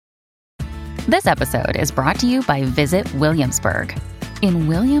This episode is brought to you by Visit Williamsburg. In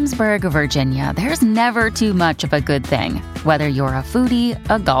Williamsburg, Virginia, there's never too much of a good thing. Whether you're a foodie,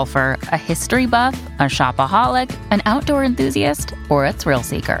 a golfer, a history buff, a shopaholic, an outdoor enthusiast, or a thrill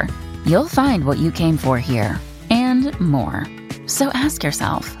seeker, you'll find what you came for here and more. So ask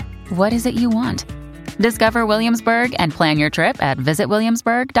yourself, what is it you want? Discover Williamsburg and plan your trip at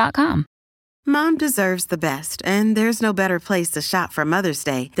visitwilliamsburg.com. Mom deserves the best, and there's no better place to shop for Mother's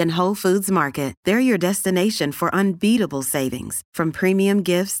Day than Whole Foods Market. They're your destination for unbeatable savings, from premium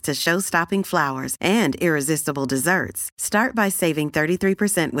gifts to show-stopping flowers and irresistible desserts. Start by saving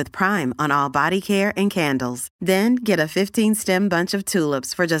 33% with Prime on all body care and candles. Then get a 15-stem bunch of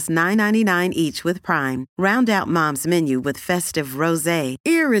tulips for just $9.99 each with Prime. Round out Mom's menu with festive rosé,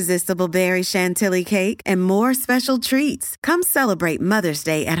 irresistible berry chantilly cake, and more special treats. Come celebrate Mother's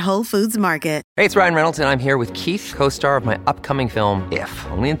Day at Whole Foods Market. Hey, it's Ryan Reynolds, and I'm here with Keith, co-star of my upcoming film, If,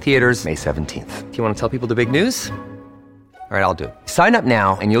 only in theaters May 17th. Do you want to tell people the big news? All right, I'll do it. Sign up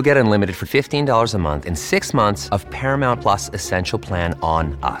now and you'll get unlimited for $15 a month and 6 months of Paramount Plus Essential Plan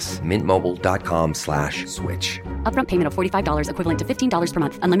on us. MintMobile.com/switch. Upfront payment of $45 equivalent to $15 per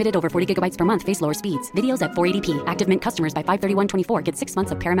month. Unlimited over 40 gigabytes per month. Face lower speeds. Videos at 480p. Active Mint customers by 531.24 get 6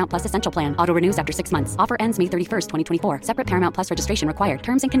 months of Paramount Plus Essential Plan. Auto renews after 6 months. Offer ends May 31st, 2024. Separate Paramount Plus registration required.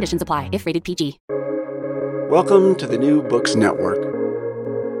 Terms and conditions apply if rated PG. Welcome to the New Books Network.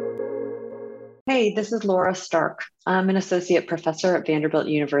 Hey, this is Laura Stark. I'm an associate professor at Vanderbilt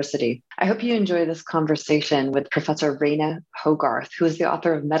University. I hope you enjoy this conversation with Professor Raina Hogarth, who is the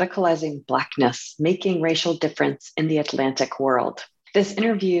author of Medicalizing Blackness, Making Racial Difference in the Atlantic World. This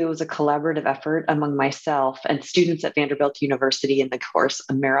interview was a collaborative effort among myself and students at Vanderbilt University in the course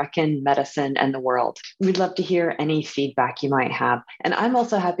American Medicine and the World. We'd love to hear any feedback you might have. And I'm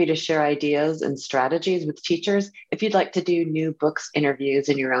also happy to share ideas and strategies with teachers if you'd like to do new books interviews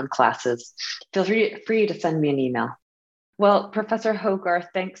in your own classes. Feel free to send me an email. Well, Professor Hogarth,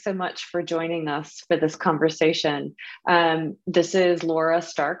 thanks so much for joining us for this conversation. This is Laura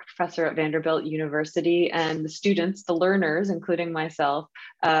Stark, professor at Vanderbilt University, and the students, the learners, including myself,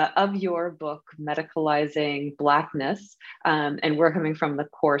 of your book, Medicalizing Blackness. And we're coming from the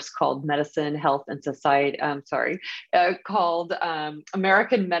course called Medicine, Health, and Society, called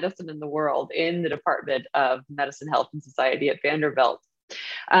American Medicine in the World in the Department of Medicine, Health, and Society at Vanderbilt.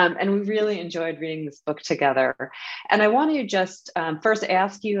 And we really enjoyed reading this book together. And I want to just first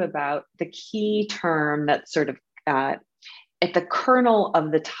ask you about the key term that's sort of at the kernel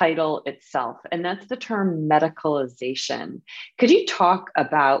of the title itself, and that's the term medicalization. Could you talk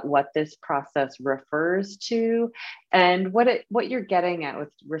about what this process refers to and what you're getting at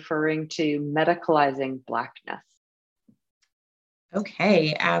with referring to medicalizing Blackness?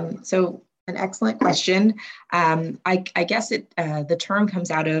 Okay, so an excellent question. I guess the term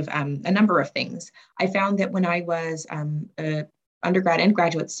comes out of a number of things. I found that when I was an undergrad and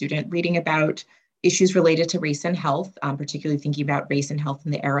graduate student reading about issues related to race and health, particularly thinking about race and health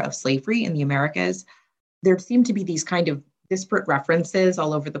in the era of slavery in the Americas, there seemed to be these kind of disparate references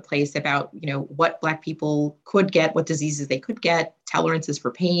all over the place about, what Black people could get, what diseases they could get, tolerances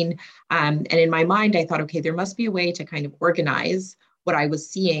for pain. And in my mind, I thought, okay, there must be a way to kind of organize what I was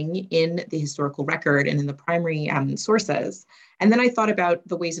seeing in the historical record and in the primary sources. And then I thought about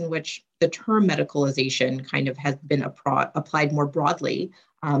the ways in which the term medicalization kind of has been applied more broadly.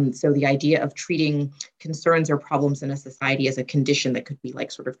 So the idea of treating concerns or problems in a society as a condition that could be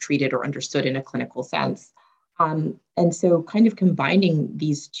sort of treated or understood in a clinical sense. And so kind of combining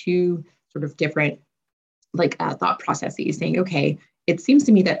these two sort of different thought processes, saying, okay, it seems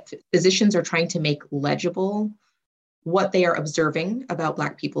to me that physicians are trying to make legible what they are observing about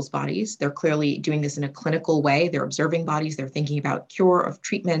Black people's bodies. They're clearly doing this in a clinical way. They're observing bodies. They're thinking about cure, of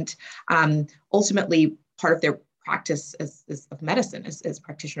treatment. Ultimately, part of their practice of medicine, as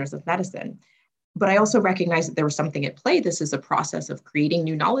practitioners of medicine. But I also recognize that there was something at play. This is a process of creating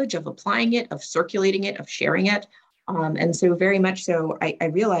new knowledge, of applying it, of circulating it, of sharing it. And so very much so, I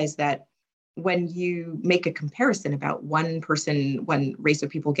realized that when you make a comparison about one race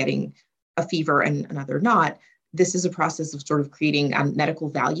of people getting a fever and another not, this is a process of sort of creating medical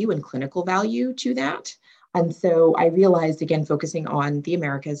value and clinical value to that. And so I realized, again, focusing on the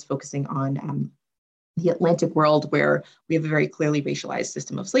Americas, focusing on the Atlantic world, where we have a very clearly racialized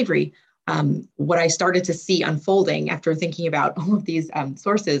system of slavery, what I started to see unfolding after thinking about all of these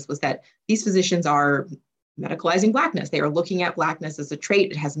sources was that these physicians are medicalizing Blackness. They are looking at Blackness as a trait.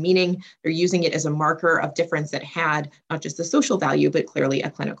 It has meaning. They're using it as a marker of difference that had not just a social value, but clearly a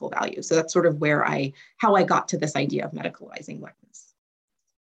clinical value. So that's sort of how I got to this idea of medicalizing Blackness.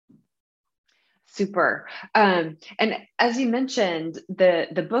 Super. And as you mentioned,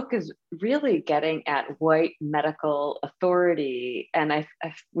 the book is really getting at white medical authority, and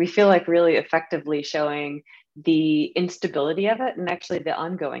we feel like really effectively showing the instability of it, and actually the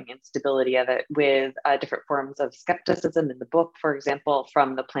ongoing instability of it, with different forms of skepticism in the book, for example,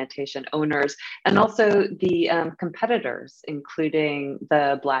 from the plantation owners, and also the competitors, including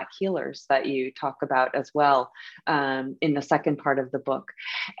the Black healers that you talk about as well in the second part of the book.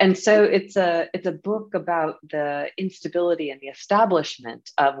 And so it's a book about the instability and the establishment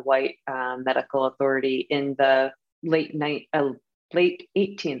of white medical authority in the late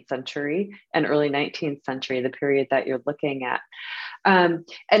 18th century and early 19th century, the period that you're looking at. And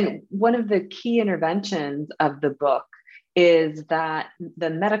one of the key interventions of the book is that the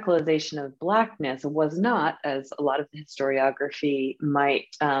medicalization of Blackness was not, as a lot of the historiography might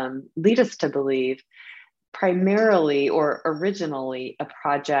lead us to believe, primarily or originally a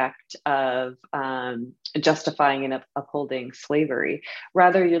project of justifying and upholding slavery.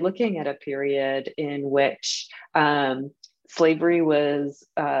 Rather, you're looking at a period in which slavery was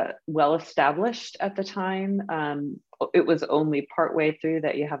well established at the time. It was only partway through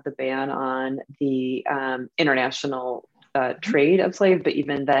that you have the ban on the international trade of slaves, but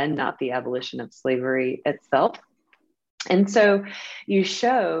even then, not the abolition of slavery itself. And so you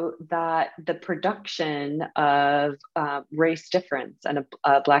show that the production of race difference and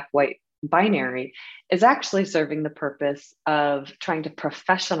a Black-white binary is actually serving the purpose of trying to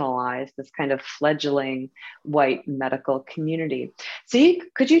professionalize this kind of fledgling white medical community. So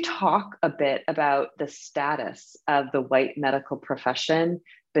could you talk a bit about the status of the white medical profession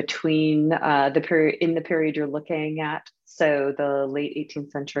between the period you're looking at, so the late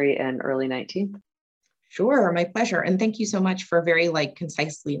 18th century and early 19th? Sure, my pleasure. And thank you so much for very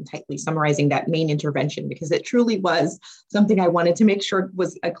concisely and tightly summarizing that main intervention, because it truly was something I wanted to make sure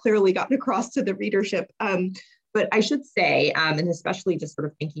was clearly gotten across to the readership. But I should say, and especially just sort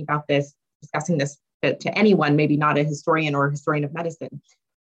of thinking about this, discussing this to anyone, maybe not a historian or a historian of medicine,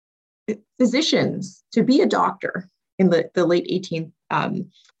 physicians, to be a doctor in the late 18th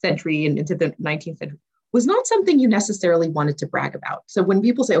century and into the 19th century, was not something you necessarily wanted to brag about. So when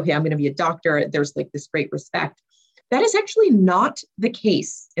people say, okay, I'm going to be a doctor, there's this great respect. That is actually not the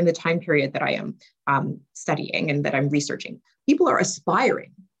case in the time period that I am studying and that I'm researching. People are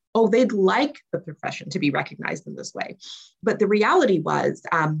aspiring. Oh, they'd like the profession to be recognized in this way. But the reality was,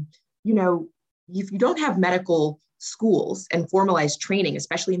 if you don't have medical schools and formalized training,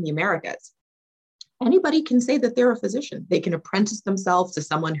 especially in the Americas, anybody can say that they're a physician. They can apprentice themselves to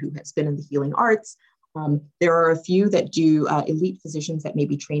someone who has been in the healing arts. There are a few that do elite physicians that may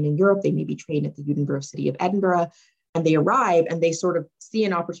be trained in Europe. They may be trained at the University of Edinburgh, and they arrive and they sort of see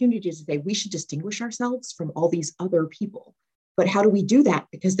an opportunity to say, we should distinguish ourselves from all these other people. But how do we do that?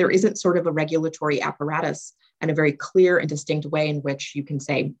 Because there isn't sort of a regulatory apparatus and a very clear and distinct way in which you can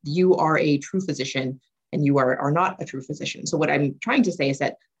say, you are a true physician and you are not a true physician. So what I'm trying to say is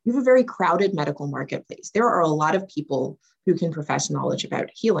that you have a very crowded medical marketplace. There are a lot of people who can profess knowledge about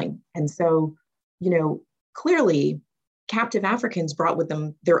healing. And so clearly captive Africans brought with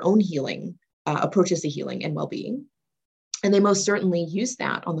them their own healing approaches to healing and well-being. And they most certainly used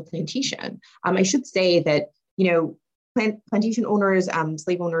that on the plantation. I should say that, plantation owners,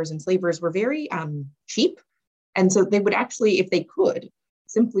 slave owners and slavers were very cheap. And so they would actually, if they could,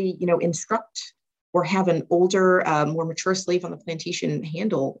 simply, instruct or have an older, more mature slave on the plantation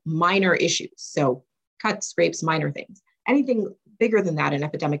handle minor issues. So cuts, scrapes, minor things. Anything bigger than that, an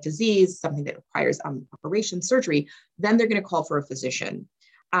epidemic disease, something that requires operation, surgery, then they're going to call for a physician.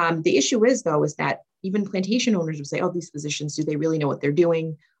 The issue is that even plantation owners would say, oh, these physicians, do they really know what they're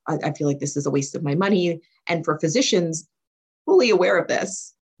doing? I feel like this is a waste of my money. And for physicians fully aware of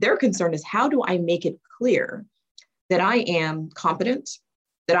this, their concern is, how do I make it clear that I am competent,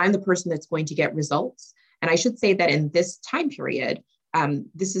 that I'm the person that's going to get results? And I should say that in this time period,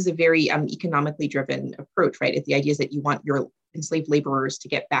 this is a very economically driven approach, right? The idea is that you want your enslaved laborers to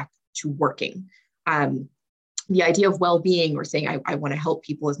get back to working. The idea of well-being or saying I want to help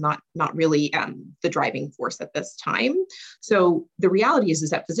people is not really the driving force at this time. So the reality is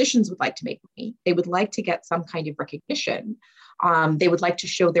that physicians would like to make money. They would like to get some kind of recognition. They would like to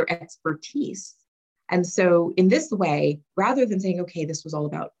show their expertise. And so in this way, rather than saying, okay, this was all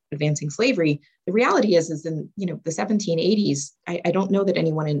about advancing slavery, the reality is in the 1780s, I don't know that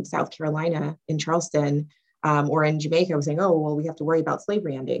anyone in South Carolina, in Charleston, or in Jamaica was saying, oh, well, we have to worry about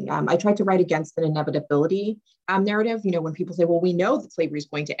slavery ending. I tried to write against an inevitability narrative. When people say, well, we know that slavery is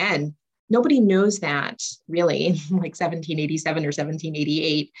going to end, nobody knows that really in like 1787 or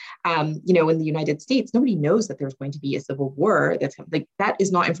 1788. In the United States, nobody knows that there's going to be a civil war. That's like, that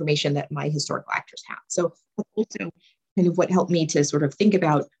is not information that my historical actors have. So that's also kind of what helped me to sort of think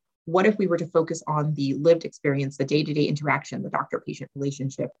about, what if we were to focus on the lived experience, the day-to-day interaction, the doctor-patient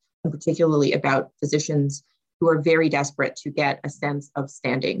relationship, and particularly about physicians who are very desperate to get a sense of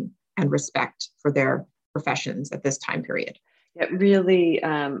standing and respect for their professions at this time period. Yeah, really,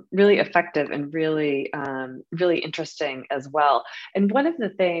 really effective and really, really interesting as well. And one of the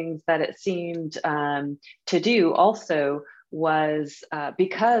things that it seemed to do also was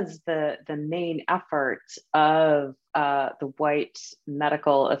because the main effort of the white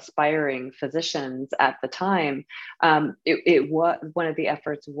medical aspiring physicians at the time, it was one of the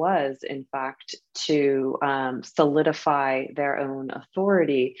efforts was in fact to solidify their own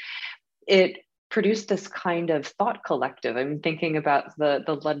authority. It produced this kind of thought collective. I'm thinking about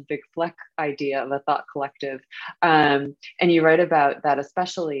the Ludwig Fleck idea of a thought collective. And you write about that,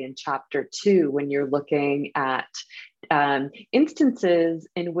 especially in chapter 2, when you're looking at instances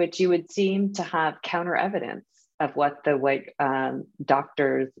in which you would seem to have counter evidence of what the white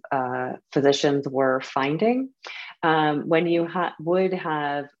doctors, physicians were finding. When you would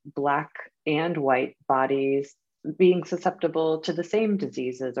have Black and white bodies being susceptible to the same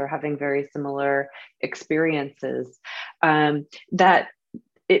diseases or having very similar experiences,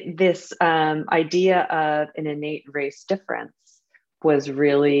 this idea of an innate race difference was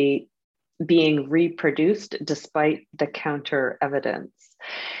really being reproduced despite the counter evidence.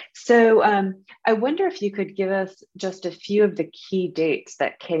 So I wonder if you could give us just a few of the key dates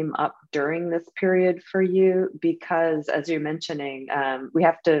that came up during this period for you, because as you're mentioning, we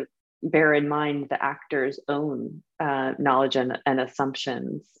have to bear in mind the actor's own knowledge and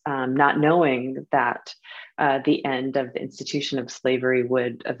assumptions, not knowing that the end of the institution of slavery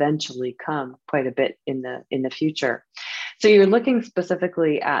would eventually come quite a bit in the future. So you're looking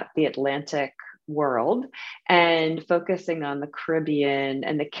specifically at the Atlantic world and focusing on the Caribbean,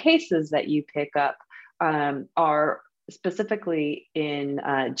 and the cases that you pick up are specifically in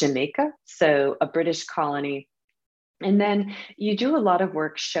Jamaica, so a British colony. And then you do a lot of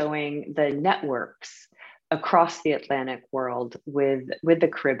work showing the networks across the Atlantic world with the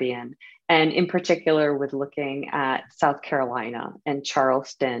Caribbean, and in particular with looking at South Carolina and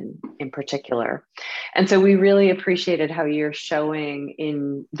Charleston in particular. And so we really appreciated how you're showing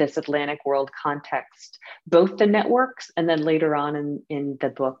in this Atlantic world context, both the networks, and then later on in the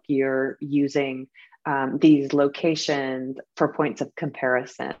book, you're using these locations for points of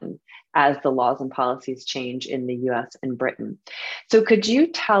comparison as the laws and policies change in the US and Britain. So could you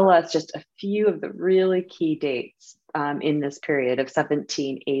tell us just a few of the really key dates in this period of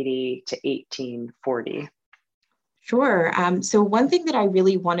 1780 to 1840? Sure. So one thing that I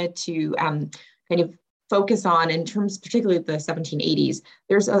really wanted to kind of focus on in terms, particularly the 1780s,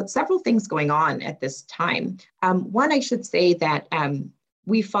 there's several things going on at this time. One, I should say that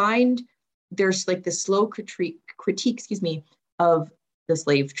we find there's like this slow critique, of the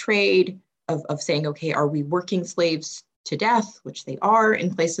slave trade, of saying, okay, are we working slaves to death, which they are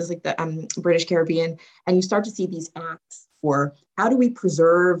in places like the British Caribbean, and you start to see these acts for how do we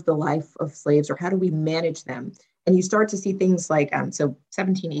preserve the life of slaves, or how do we manage them? And you start to see things like, so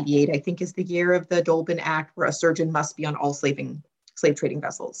 1788, I think, is the year of the Dolben Act, where a surgeon must be on all slave trading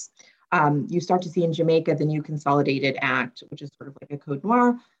vessels. You start to see in Jamaica the new Consolidated Act, which is sort of like a code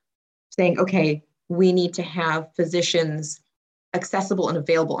noir, saying, okay, we need to have physicians accessible and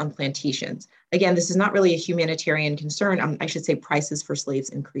available on plantations. Again, this is not really a humanitarian concern. I should say prices for slaves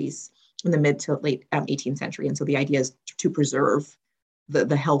increase in the mid to late 18th century. And so the idea is to preserve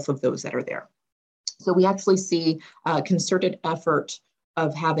the health of those that are there. So we actually see a concerted effort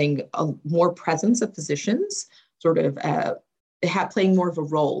of having a more presence of physicians, sort of playing more of a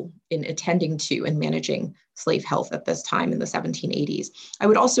role in attending to and managing slave health at this time in the 1780s. I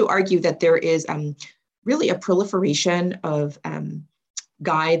would also argue that there is really a proliferation of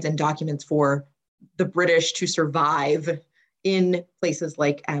guides and documents for the British to survive in places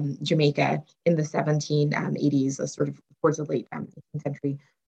like Jamaica in the 1780s, sort of towards the late 18th century,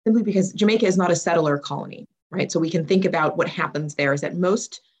 simply because Jamaica is not a settler colony, right? So we can think about what happens there is that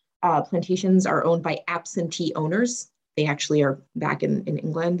most plantations are owned by absentee owners. They actually are back in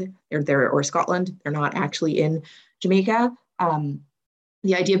England, they're there, or Scotland. They're not actually in Jamaica.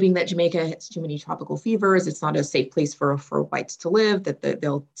 The idea being that Jamaica has too many tropical fevers. It's not a safe place for whites to live, that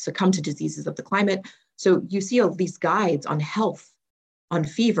they'll succumb to diseases of the climate. So you see all these guides on health, on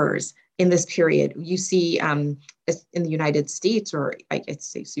fevers in this period. You see in the United States, or I'd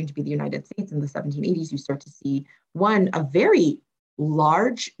say soon to be the United States in the 1780s, you start to see a very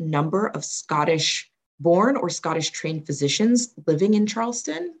large number of Scottish-born or Scottish-trained physicians living in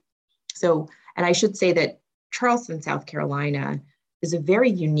Charleston. So, and I should say that Charleston, South Carolina, is a very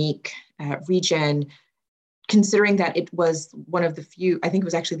unique region, considering that it was one of the few, I think it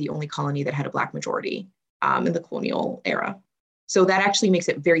was actually the only colony that had a Black majority in the colonial era. So that actually makes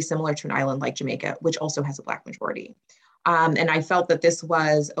it very similar to an island like Jamaica, which also has a Black majority. And I felt that this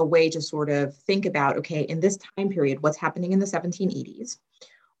was a way to sort of think about, okay, in this time period, what's happening in the 1780s?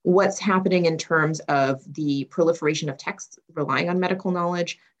 What's happening in terms of the proliferation of texts relying on medical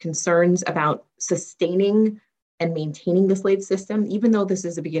knowledge, concerns about sustaining and maintaining the slave system, even though this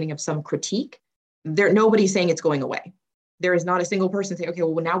is the beginning of some critique, nobody's saying it's going away. There is not a single person saying, okay,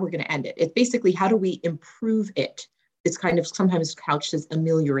 well, now we're going to end it. It's basically, how do we improve it? It's kind of sometimes couched as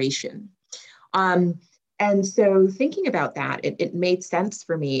amelioration. And so thinking about that, it made sense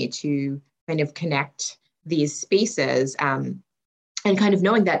for me to kind of connect these spaces and kind of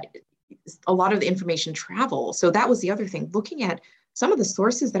knowing that a lot of the information travels. So that was the other thing, looking at some of the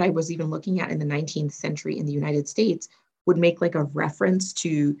sources that I was even looking at in the 19th century in the United States would make like a reference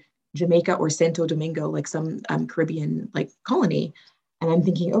to Jamaica or Santo Domingo, like some Caribbean like colony. And I'm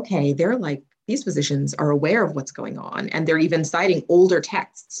thinking, okay, they're like, these physicians are aware of what's going on, and they're even citing older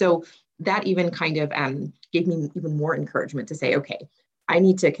texts. So that even kind of gave me even more encouragement to say, okay, I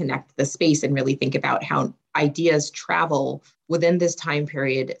need to connect the space and really think about how ideas travel within this time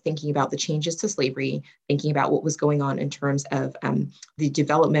period, thinking about the changes to slavery, thinking about what was going on in terms of the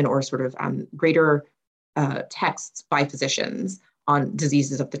development or sort of greater texts by physicians on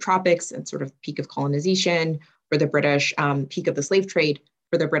diseases of the tropics and sort of peak of colonization for the British, peak of the slave trade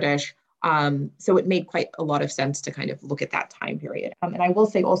for the British. So it made quite a lot of sense to kind of look at that time period. And I will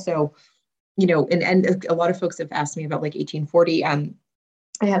say also, you know, and a lot of folks have asked me about like 1840.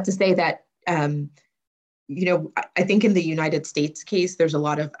 I have to say that, you know, I think in the United States case, there's a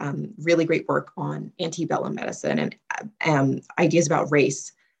lot of really great work on antebellum medicine and ideas about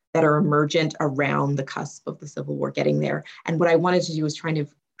race that are emergent around the cusp of the Civil War getting there. And what I wanted to do was trying to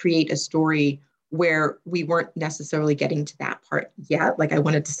create a story where we weren't necessarily getting to that part yet. Like I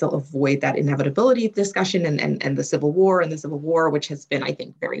wanted to still avoid that inevitability discussion and the Civil War, which has been, I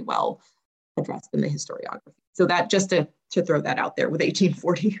think, very well addressed in the historiography. So that just to throw that out there with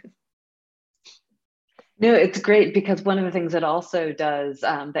 1840. No, it's great because one of the things it also does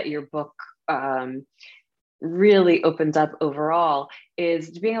that your book really opens up overall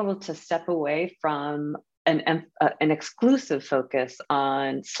is being able to step away from an exclusive focus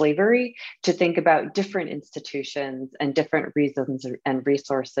on slavery to think about different institutions and different reasons and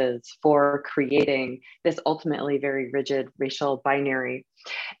resources for creating this ultimately very rigid racial binary.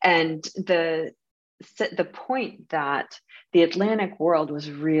 And the point that the Atlantic world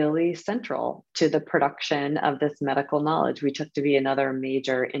was really central to the production of this medical knowledge, we took to be another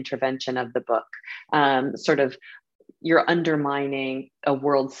major intervention of the book. Sort of, you're undermining a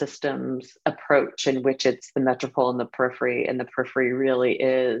world systems approach in which it's the metropole and the periphery really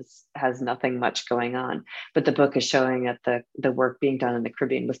has nothing much going on. But the book is showing that the work being done in the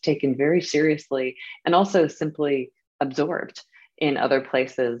Caribbean was taken very seriously and also simply absorbed in other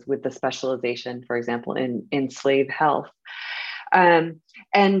places with the specialization, for example, in slave health. And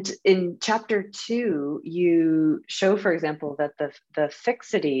in chapter 2, you show, for example, that the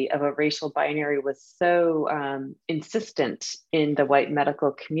fixity of a racial binary was so insistent in the white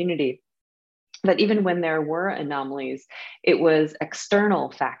medical community that even when there were anomalies, it was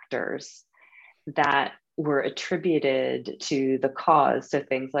external factors that were attributed to the cause, so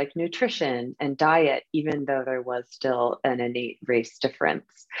things like nutrition and diet, even though there was still an innate race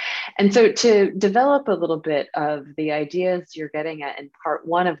difference. And so to develop a little bit of the ideas you're getting at in part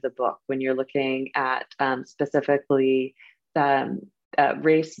 1 of the book, when you're looking at specifically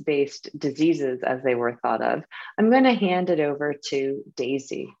race-based diseases as they were thought of, I'm going to hand it over to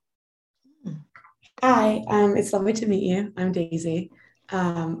Daisy. Hi, it's lovely to meet you. I'm Daisy.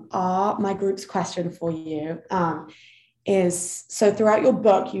 My group's question for you is, so throughout your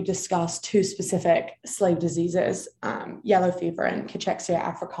book, you discuss 2 specific slave diseases, yellow fever and cachexia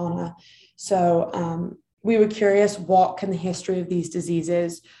africana. So we were curious, what can the history of these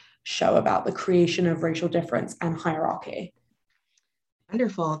diseases show about the creation of racial difference and hierarchy?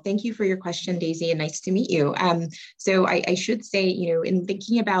 Wonderful. Thank you for your question, Daisy, and nice to meet you. So I should say, you know, in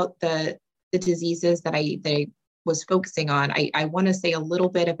thinking about the diseases that I was focusing on, I want to say a little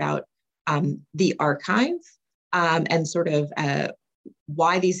bit about the archive and sort of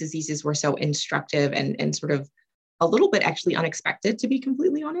why these diseases were so instructive and sort of a little bit actually unexpected, to be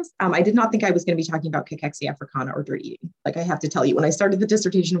completely honest. I did not think I was going to be talking about Cachexia africana or dirt eating. Like, I have to tell you, when I started the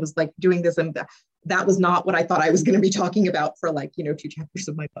dissertation, was like doing this, and that was not what I thought I was going to be talking about for 2 chapters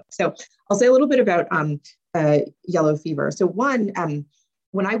of my book. So I'll say a little bit about yellow fever. So one,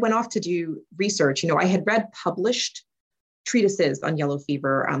 when I went off to do research, I had read published treatises on yellow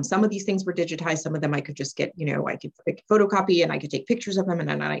fever. Some of these things were digitized. Some of them I could just get, I could photocopy and I could take pictures of them. And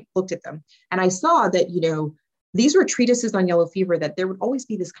then I looked at them and I saw that, these were treatises on yellow fever, that there would always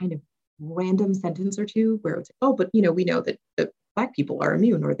be this kind of random sentence or two where it's like, oh, but, we know that Black people are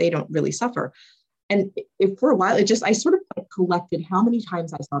immune or they don't really suffer. And for a while, I sort of collected how many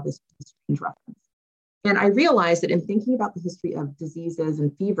times I saw this strange reference. And I realized that in thinking about the history of diseases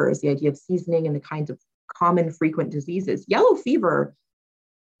and fevers, the idea of seasoning and the kinds of common frequent diseases, yellow fever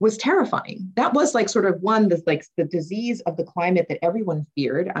was terrifying. That was sort of the disease of the climate that everyone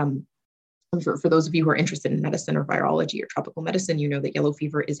feared. I'm sure for those of you who are interested in medicine or virology or tropical medicine, you know that yellow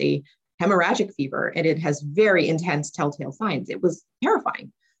fever is a hemorrhagic fever and it has very intense telltale signs. It was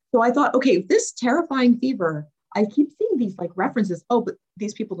terrifying. So I thought, okay, this terrifying fever, I keep seeing these references, oh, but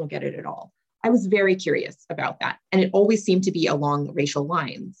these people don't get it at all. I was very curious about that. And it always seemed to be along racial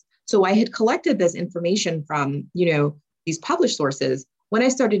lines. So I had collected this information from, these published sources. When I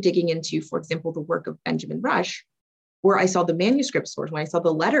started digging into, for example, the work of Benjamin Rush, where I saw the manuscript source, when I saw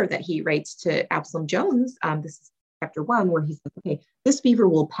the letter that he writes to Absalom Jones, this is chapter 1, where he says, okay, this fever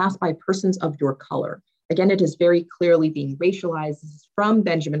will pass by persons of your color. Again, it is very clearly being racialized. This is from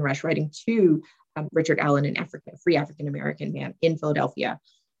Benjamin Rush writing to Richard Allen, an free African-American man in Philadelphia.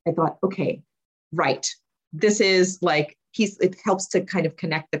 I thought, okay, right. This is it helps to kind of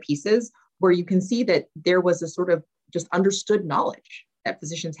connect the pieces where you can see that there was a sort of just understood knowledge that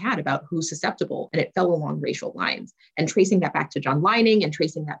physicians had about who's susceptible, and it fell along racial lines. And tracing that back to John Leining and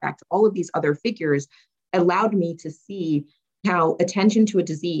tracing that back to all of these other figures allowed me to see how attention to a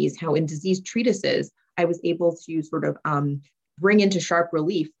disease, how in disease treatises, I was able to sort of bring into sharp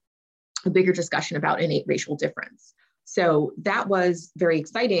relief a bigger discussion about innate racial difference. So that was very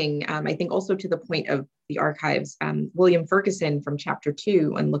exciting. I think also to the point of the archives, William Ferguson from chapter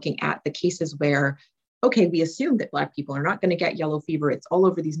 2, and looking at the cases where, okay, we assume that Black people are not going to get yellow fever. It's all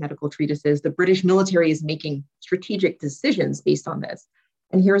over these medical treatises. The British military is making strategic decisions based on this.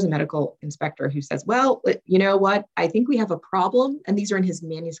 And here's a medical inspector who says, well, you know what? I think we have a problem. And these are in his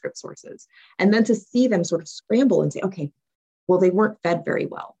manuscript sources. And then to see them sort of scramble and say, okay, well, they weren't fed very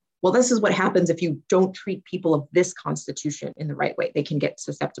well. Well, this is what happens if you don't treat people of this constitution in the right way. They can get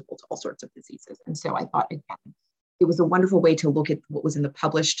susceptible to all sorts of diseases. And so I thought, again, it was a wonderful way to look at what was in the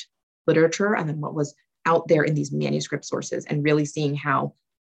published literature and then what was out there in these manuscript sources, and really seeing how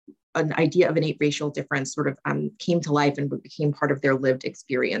an idea of innate racial difference sort of came to life and became part of their lived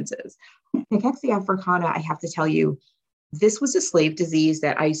experiences. Cachexia africana, I have to tell you, this was a slave disease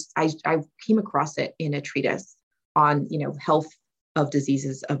that I came across it in a treatise on, health of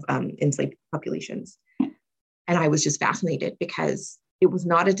diseases of enslaved populations. And I was just fascinated because it was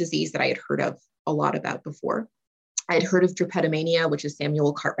not a disease that I had heard of a lot about before. I had heard of drapetomania, which is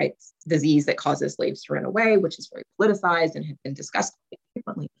Samuel Cartwright's disease that causes slaves to run away, which is very politicized and had been discussed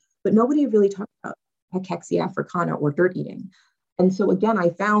frequently. But nobody really talked about Cachexia africana or dirt eating. And so again,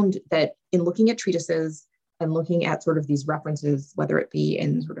 I found that in looking at treatises and looking at sort of these references, whether it be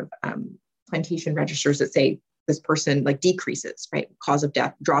in sort of plantation registers that say this person decreases, right? Cause of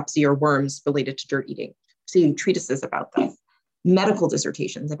death, dropsy or worms related to dirt eating. Seeing treatises about this, medical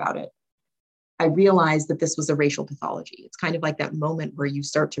dissertations about it. I realized that this was a racial pathology. It's kind of like that moment where you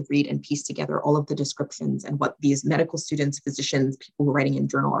start to read and piece together all of the descriptions and what these medical students, physicians, people who are writing in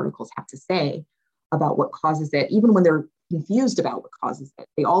journal articles have to say about what causes it. Even when they're confused about what causes it,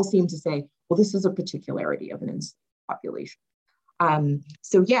 they all seem to say, well, this is a particularity of an enslaved population.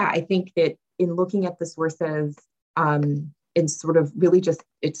 So yeah, I think that in looking at the sources and sort of really just,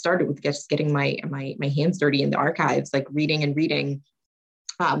 it started with just getting my hands dirty in the archives, reading.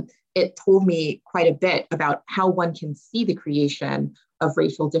 It told me quite a bit about how one can see the creation of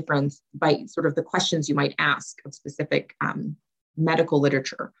racial difference by sort of the questions you might ask of specific medical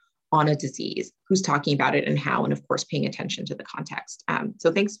literature on a disease, who's talking about it and how, and of course, paying attention to the context.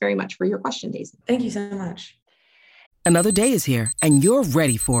 So thanks very much for your question, Daisy. Thank you so much. Another day is here and you're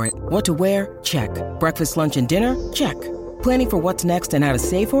ready for it. What to wear? Check. Breakfast, lunch, and dinner? Check. Planning for what's next and how to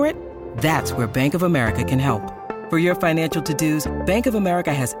save for it? That's where Bank of America can help. For your financial to-dos, Bank of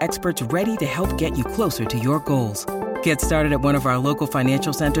America has experts ready to help get you closer to your goals. Get started at one of our local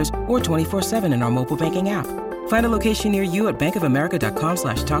financial centers or 24/7 in our mobile banking app. Find a location near you at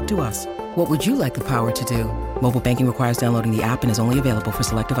bankofamerica.com/talktous. What would you like the power to do? Mobile banking requires downloading the app and is only available for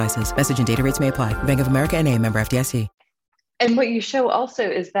select devices. Message and data rates may apply. Bank of America NA, member FDIC. And what you show also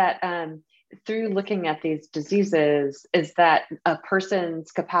is that through looking at these diseases is that a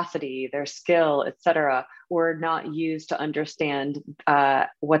person's capacity, their skill, et cetera, were not used to understand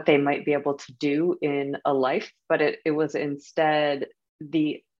what they might be able to do in a life, but it was instead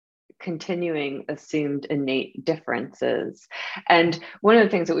the continuing assumed innate differences. And one of the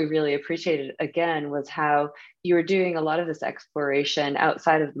things that we really appreciated again was how you were doing a lot of this exploration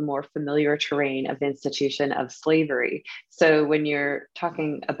outside of the more familiar terrain of the institution of slavery. So when you're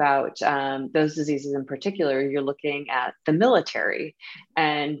talking about those diseases in particular, you're looking at the military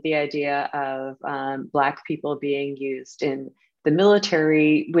and the idea of Black people being used in the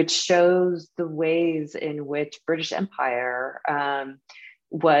military, which shows the ways in which British Empire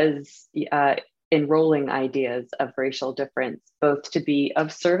was enrolling ideas of racial difference, both to be of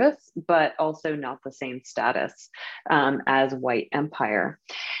service, but also not the same status as white empire.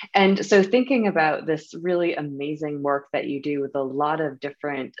 And so thinking about this really amazing work that you do with a lot of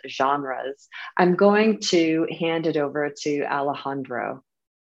different genres, I'm going to hand it over to Alejandro.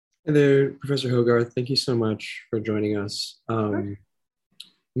 Hey there, Professor Hogarth. Thank you so much for joining us.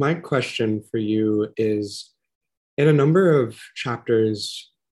 My question for you is, in a number of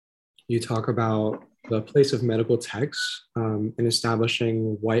chapters, you talk about the place of medical texts in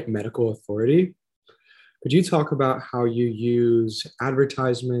establishing white medical authority. Could you talk about how you use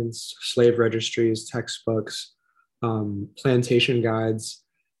advertisements, slave registries, textbooks, plantation guides,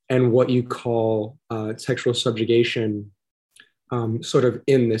 and what you call textual subjugation sort of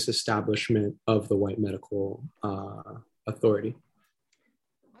in this establishment of the white medical authority?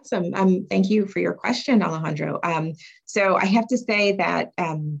 Awesome. Thank you for your question, Alejandro. So I have to say that,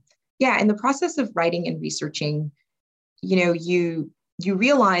 in the process of writing and researching, you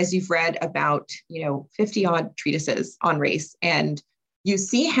realize you've read about, 50 odd treatises on race, and you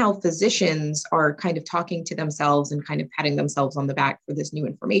see how physicians are kind of talking to themselves and kind of patting themselves on the back for this new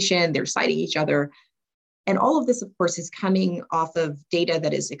information. They're citing each other. And all of this, of course, is coming off of data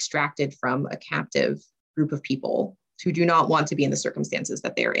that is extracted from a captive group of people who do not want to be in the circumstances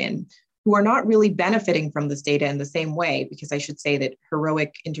that they're in, who are not really benefiting from this data in the same way, because I should say that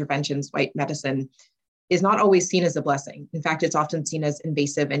heroic interventions, white medicine, is not always seen as a blessing. In fact, it's often seen as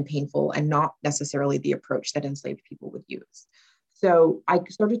invasive and painful and not necessarily the approach that enslaved people would use. So I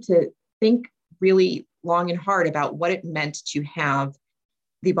started to think really long and hard about what it meant to have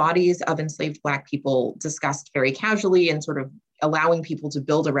the bodies of enslaved Black people discussed very casually and sort of allowing people to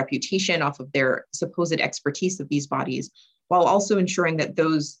build a reputation off of their supposed expertise of these bodies, while also ensuring that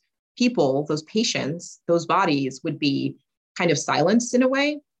those people, those patients, those bodies would be kind of silenced in a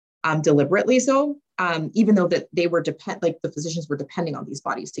way, deliberately so, even though that they were the physicians were depending on these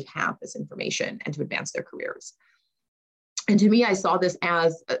bodies to have this information and to advance their careers. And to me, I saw this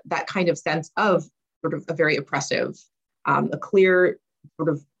as that kind of sense of sort of a very oppressive, a clear sort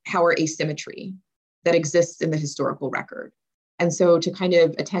of power asymmetry that exists in the historical record. And so to kind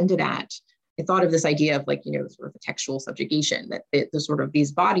of attend to that, I thought of this idea of sort of a textual subjugation, that the sort of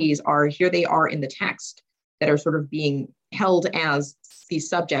these bodies are, here they are in the text that are sort of being held as these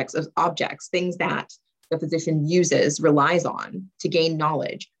subjects, as objects, things that the physician uses, relies on to gain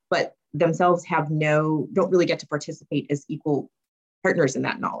knowledge, but themselves don't really get to participate as equal partners in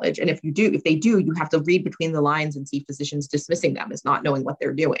that knowledge. And if they do, you have to read between the lines and see physicians dismissing them as not knowing what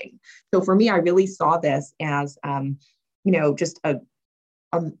they're doing. So for me, I really saw this as, just a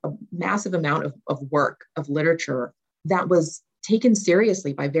massive amount of work, of literature that was taken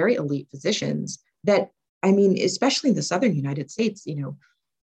seriously by very elite physicians that, especially in the Southern United States,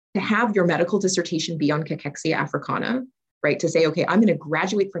 to have your medical dissertation be on Cachexia africana, right? To say, okay, I'm going to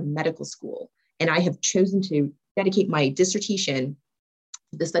graduate from medical school and I have chosen to dedicate my dissertation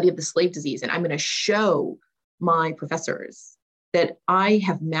to the study of the slave disease. And I'm going to show my professors that I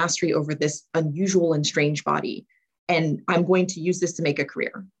have mastery over this unusual and strange body. And I'm going to use this to make a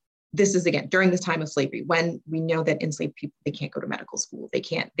career. This is, again, during the time of slavery, when we know that enslaved people, they can't go to medical school.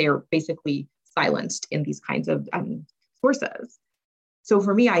 They're basically silenced in these kinds of sources. So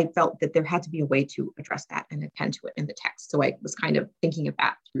for me, I felt that there had to be a way to address that and attend to it in the text. So I was kind of thinking of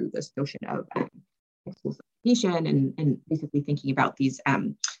that through this notion of textual subjugation and basically thinking about these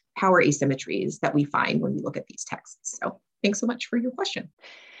power asymmetries that we find when we look at these texts. So thanks so much for your question.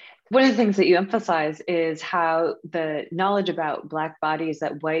 One of the things that you emphasize is how the knowledge about Black bodies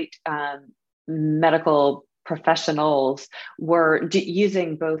that white medical professionals were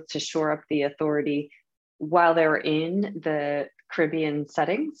using both to shore up the authority while they were in the Caribbean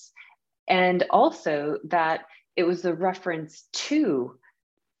settings, and also that it was the reference to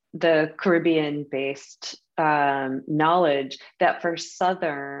the Caribbean-based knowledge that for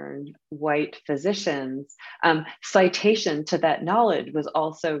Southern white physicians, citation to that knowledge was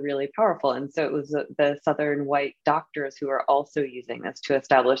also really powerful. And so it was the Southern white doctors who are also using this to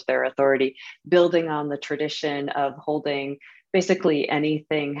establish their authority, building on the tradition of holding basically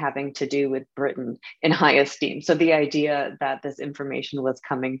anything having to do with Britain in high esteem. So the idea that this information was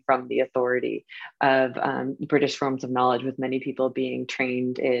coming from the authority of British forms of knowledge, with many people being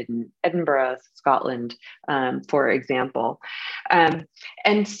trained in Edinburgh, Scotland, for example.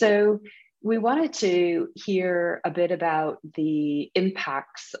 And so we wanted to hear a bit about the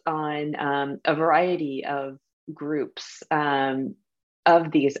impacts on a variety of groups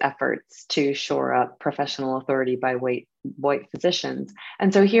of these efforts to shore up professional authority by white physicians.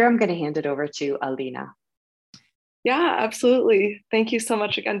 And so here I'm going to hand it over to Alina. Yeah, absolutely. Thank you so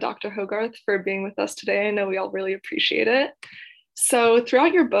much again, Dr. Hogarth, for being with us today. I know we all really appreciate it. So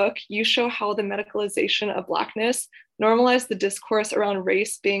throughout your book, you show how the medicalization of Blackness normalized the discourse around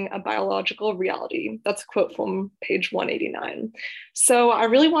race being a biological reality. That's a quote from page 189. So I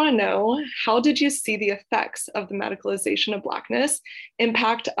really want to know, how did you see the effects of the medicalization of Blackness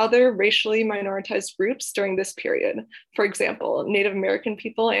impact other racially minoritized groups during this period? For example, Native American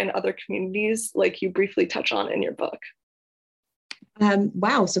people and other communities, like you briefly touch on in your book.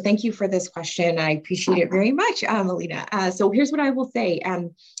 Wow. So thank you for this question. I appreciate it very much, Alina. So here's what I will say.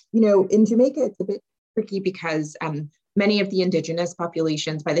 In Jamaica, it's a bit tricky because many of the indigenous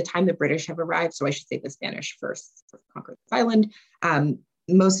populations, by the time the British have arrived, so I should say the Spanish first conquered this island,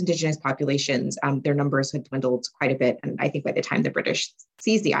 most indigenous populations, their numbers had dwindled quite a bit. And I think by the time the British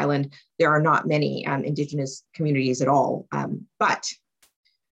seized the island, there are not many indigenous communities at all. But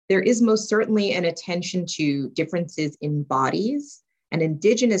there is most certainly an attention to differences in bodies, and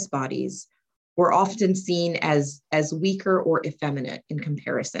indigenous bodies were often seen as weaker or effeminate in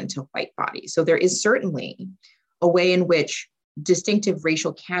comparison to white bodies. So there is certainly a way in which distinctive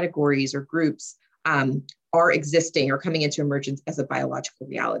racial categories or groups are existing or coming into emergence as a biological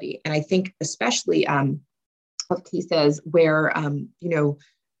reality. And I think especially of cases where, I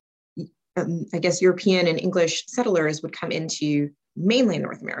guess European and English settlers would come into mainland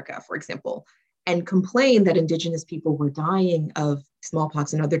North America, for example, and complain that indigenous people were dying of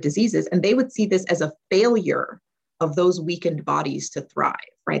smallpox and other diseases. And they would see this as a failure of those weakened bodies to thrive,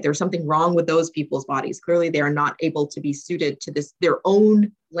 right? There's something wrong with those people's bodies. Clearly, they are not able to be suited to their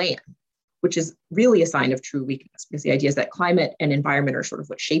own land, which is really a sign of true weakness, because the idea is that climate and environment are sort of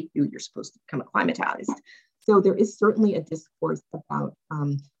what shape you. You're supposed to become acclimatized. So there is certainly a discourse about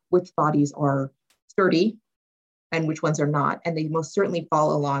which bodies are sturdy and which ones are not. And they most certainly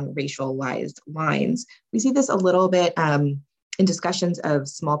fall along racialized lines. We see this a little bit in discussions of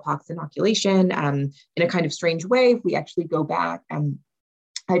smallpox inoculation in a kind of strange way. If we actually go back,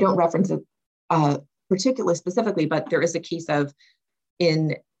 I don't reference it particularly specifically, but there is a case of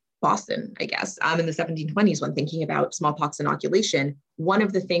in Boston, I guess, in the 1720s, when thinking about smallpox inoculation, one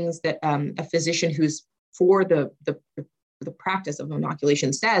of the things that a physician who's for the practice of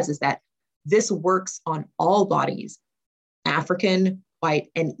inoculation says is that this works on all bodies, African, white,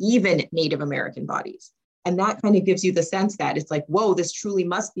 and even Native American bodies. And that kind of gives you the sense that it's like, whoa, this truly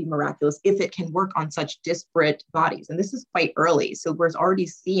must be miraculous if it can work on such disparate bodies. And this is quite early. So we're already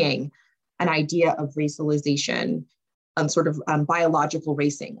seeing an idea of racialization, sort of biological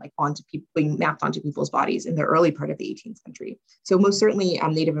racing, like onto people, being mapped onto people's bodies in the early part of the 18th century. So most certainly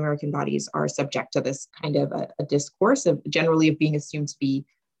Native American bodies are subject to this kind of a discourse of generally of being assumed to be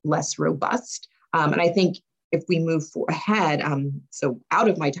less robust. And I think if we move ahead, so out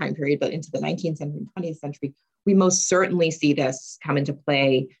of my time period, but into the 19th century and 20th century, we most certainly see this come into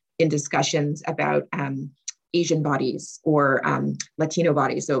play in discussions about Asian bodies or Latino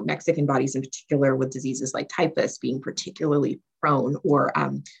bodies, so Mexican bodies in particular, with diseases like typhus being particularly prone, or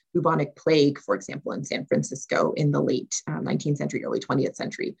bubonic plague, for example, in San Francisco in the late 19th century, early 20th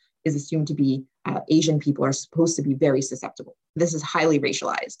century, is assumed to be Asian people are supposed to be very susceptible. This is highly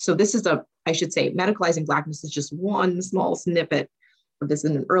racialized. So this is I should say, medicalizing Blackness is just one small snippet of this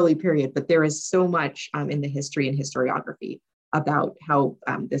in an early period, but there is so much in the history and historiography about how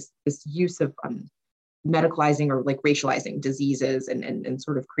this use of medicalizing or like racializing diseases and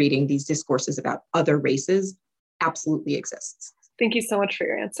sort of creating these discourses about other races absolutely exists. Thank you so much for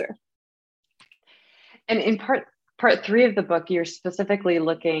your answer. And in part 3 of the book, you're specifically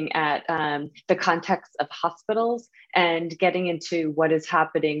looking at the context of hospitals and getting into what is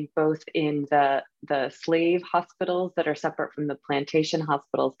happening both in the slave hospitals that are separate from the plantation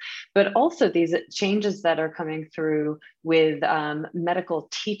hospitals, but also these changes that are coming through with medical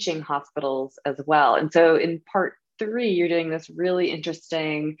teaching hospitals as well. And so in part 3, you're doing this really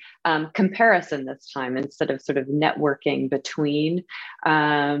interesting comparison this time, instead of sort of networking between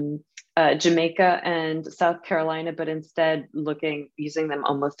Jamaica and South Carolina, but instead using them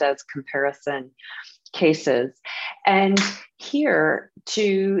almost as comparison cases. And here,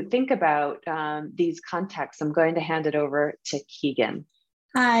 to think about these contexts, I'm going to hand it over to Keegan.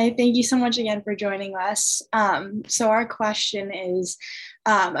 Hi, thank you so much again for joining us. So our question is,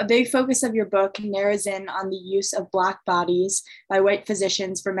 a big focus of your book narrows in on the use of Black bodies by white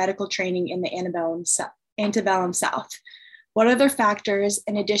physicians for medical training in the antebellum South. What other factors,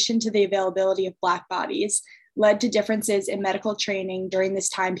 in addition to the availability of Black bodies, led to differences in medical training during this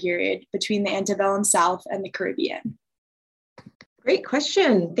time period between the antebellum South and the Caribbean? Great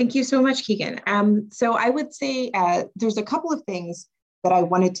question. Thank you so much, Keegan. So I would say there's a couple of things that I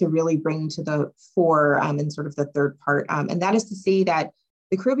wanted to really bring to the fore in sort of the third part. And that is to say that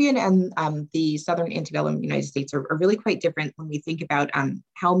the Caribbean and the Southern antebellum United States are really quite different when we think about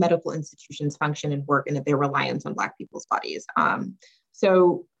how medical institutions function and work, and their reliance on Black people's bodies.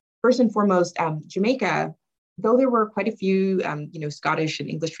 So first and foremost, Jamaica, though there were quite a few Scottish and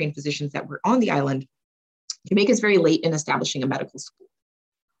English trained physicians that were on the island, Jamaica is very late in establishing a medical school.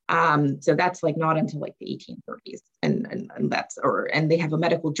 So that's like not until like the 1830s, and they have a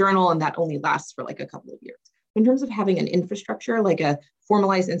medical journal, and that only lasts for like a couple of years. In terms of having an infrastructure, like a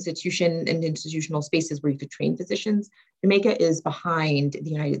formalized institution and institutional spaces where you could train physicians, Jamaica is behind the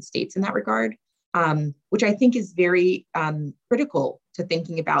United States in that regard, which I think is very critical to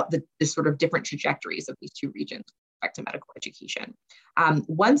thinking about the sort of different trajectories of these two regions with respect to medical education.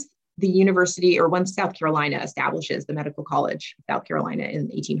 Once South Carolina establishes the Medical College of South Carolina in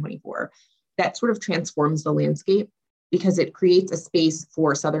 1824, that sort of transforms the landscape, because it creates a space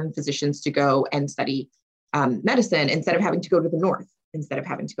for Southern physicians to go and study medicine instead of having to go to the North, instead of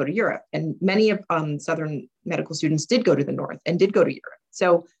having to go to Europe. And many of Southern medical students did go to the North and did go to Europe.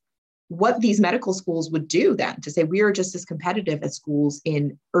 So what these medical schools would do then, to say we are just as competitive as schools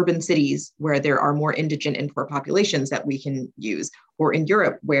in urban cities where there are more indigent and poor populations that we can use, or in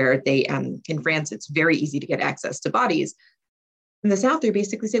Europe where they, in France, it's very easy to get access to bodies. In the South, they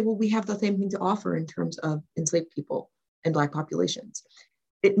basically say, well, we have the same thing to offer in terms of enslaved people and Black populations.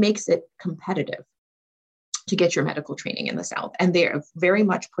 It makes it competitive to get your medical training in the South. And they're very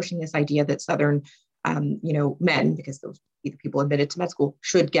much pushing this idea that Southern men, because those the people admitted to med school,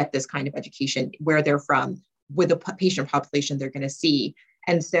 should get this kind of education where they're from, with the patient population they're going to see.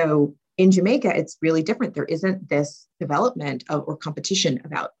 And so in Jamaica, it's really different. There isn't this development or competition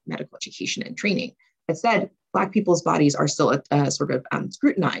about medical education and training. Instead, Black people's bodies are still sort of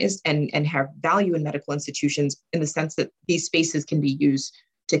scrutinized and have value in medical institutions, in the sense that these spaces can be used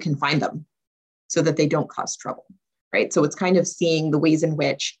to confine them so that they don't cause trouble, right? So it's kind of seeing the ways in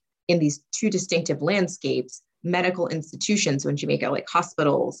which, in these two distinctive landscapes, medical institutions, so in Jamaica, like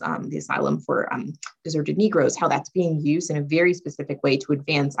hospitals, the asylum for deserted Negroes, how that's being used in a very specific way to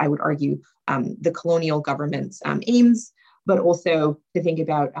advance, I would argue, the colonial government's aims, but also to think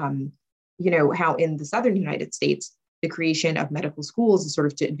about, how in the Southern United States, the creation of medical schools is sort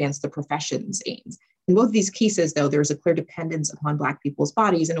of to advance the profession's aims. In both of these cases, though, there's a clear dependence upon Black people's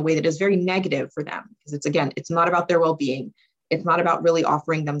bodies in a way that is very negative for them, because it's not about their well-being. It's not about really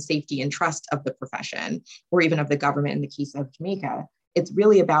offering them safety and trust of the profession, or even of the government in the case of Jamaica. It's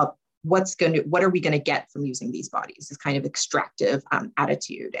really about what are we going to get from using these bodies, this kind of extractive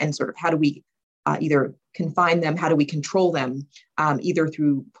attitude, and sort of how do we either confine them, how do we control them, either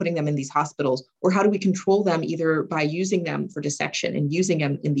through putting them in these hospitals, or how do we control them either by using them for dissection and using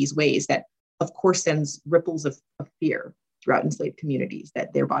them in these ways that, of course, sends ripples of fear throughout enslaved communities,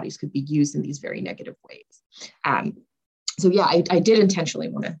 that their bodies could be used in these very negative ways. So yeah, I did intentionally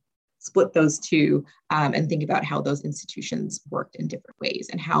want to split those two and think about how those institutions worked in different ways,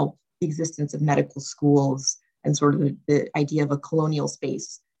 and how the existence of medical schools and sort of the idea of a colonial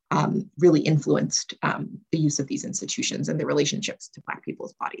space really influenced the use of these institutions and the relationships to Black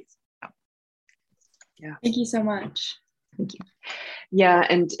people's bodies. So, yeah. Thank you so much. Thank you. Yeah,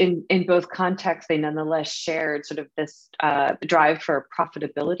 and in both contexts, they nonetheless shared sort of this drive for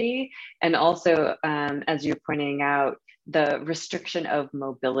profitability, and also, as you're pointing out, the restriction of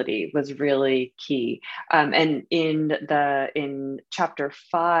mobility was really key. And in chapter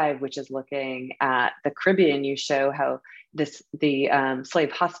 5, which is looking at the Caribbean, you show how the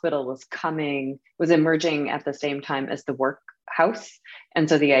slave hospital was emerging at the same time as the workhouse. And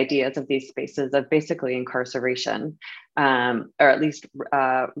so the ideas of these spaces of basically incarceration, or at least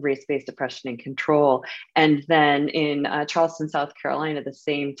race-based oppression and control. And then in Charleston, South Carolina, the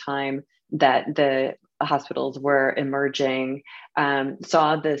same time that the hospitals were emerging,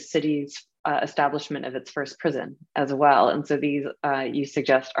 saw the city's establishment of its first prison as well. And so these, you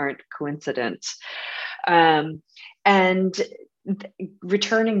suggest, aren't coincident. And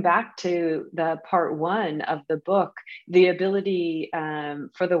returning back to the part one of the book, the ability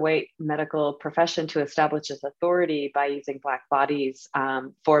for the white medical profession to establish its authority by using Black bodies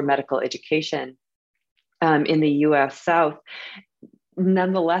for medical education in the US South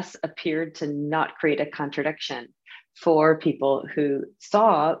nonetheless appeared to not create a contradiction for people who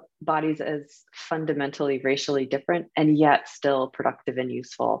saw bodies as fundamentally racially different and yet still productive and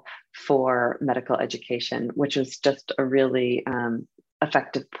useful for medical education, which was just a really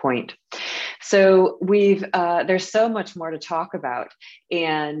effective point. So there's so much more to talk about,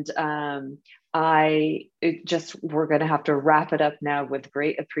 and we're going to have to wrap it up now with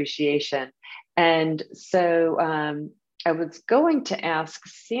great appreciation. And so I was going to ask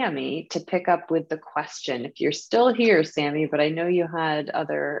Sammy to pick up with the question, if you're still here, Sammy, but I know you had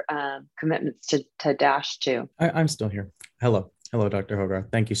other commitments to dash to. I'm still here. Hello, Dr.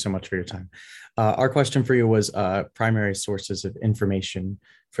 Hogarth. Thank you so much for your time. Our question for you was primary sources of information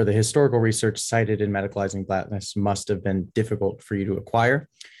for the historical research cited in Medicalizing Blackness must have been difficult for you to acquire.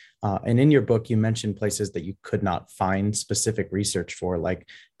 And in your book, you mentioned places that you could not find specific research for, like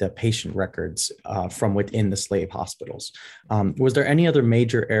the patient records from within the slave hospitals. Was there any other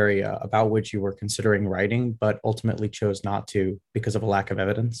major area about which you were considering writing, but ultimately chose not to because of a lack of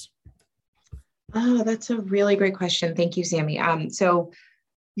evidence? Oh, that's a really great question. Thank you, Sammy. So,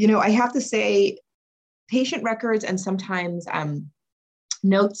 I have to say patient records and sometimes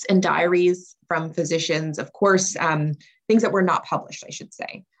notes and diaries from physicians, of course, things that were not published, I should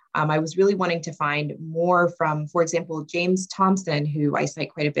say. I was really wanting to find more from, for example, James Thompson, who I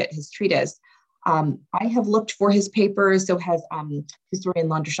cite quite a bit, his treatise. I have looked for his papers, so has historian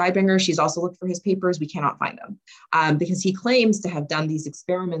Londra Scheibinger. She's also looked for his papers. We cannot find them because he claims to have done these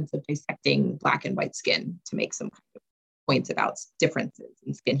experiments of dissecting Black and white skin to make some kind of points about differences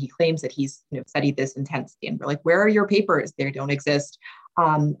in skin. He claims that he's studied this intense skin. We're like, where are your papers? They don't exist.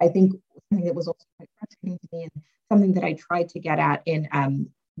 I think something that was also quite frustrating to me, and something that I tried to get at in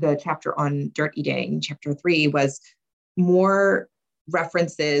the chapter on dirt eating, chapter 3, was more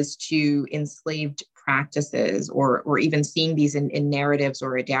references to enslaved practices, or even seeing these in narratives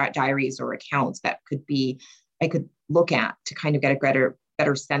or diaries or accounts that I could look at to kind of get a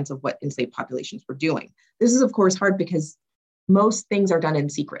better sense of what enslaved populations were doing. This is, of course, hard because most things are done in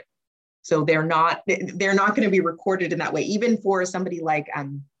secret. So they're not going to be recorded in that way, even for somebody like,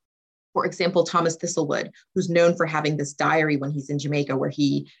 for example, Thomas Thistlewood, who's known for having this diary when he's in Jamaica, where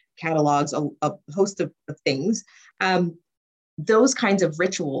he catalogs a host of things. Those kinds of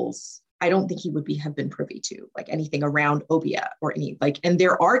rituals, I don't think he would have been privy to, like anything around Obeah or and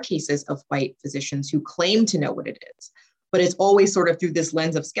there are cases of white physicians who claim to know what it is, but it's always sort of through this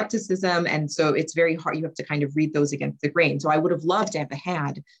lens of skepticism. And so it's very hard. You have to kind of read those against the grain. So I would have loved to have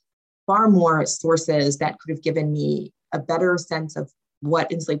had far more sources that could have given me a better sense of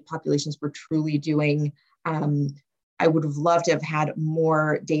what enslaved populations were truly doing. I would have loved to have had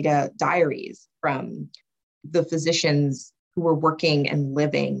more data diaries from the physicians who were working and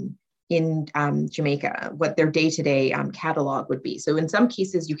living in Jamaica, what their day-to-day catalog would be. So in some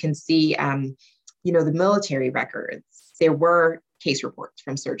cases, you can see, the military records. There were case reports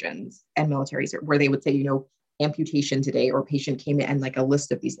from surgeons and militaries where they would say, amputation today, or patient came in, and like a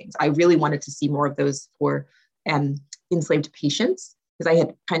list of these things. I really wanted to see more of those for enslaved patients, because I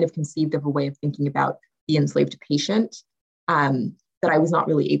had kind of conceived of a way of thinking about the enslaved patient that I was not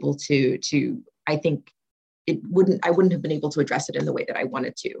really able to, I think I wouldn't have been able to address it in the way that I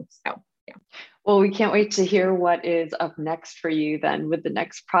wanted to. So, yeah. Well, we can't wait to hear what is up next for you then with the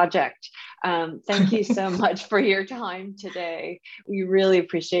next project. Thank you so much for your time today. We really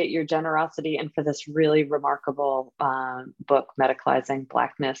appreciate your generosity and for this really remarkable book, Medicalizing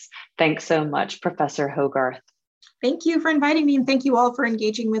Blackness. Thanks so much, Professor Hogarth. Thank you for inviting me, and thank you all for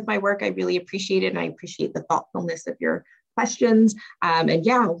engaging with my work. I really appreciate it, and I appreciate the thoughtfulness of your questions. And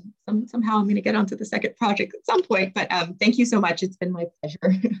yeah, somehow I'm going to get onto the second project at some point, but thank you so much. It's been my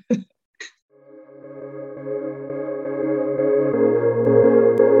pleasure.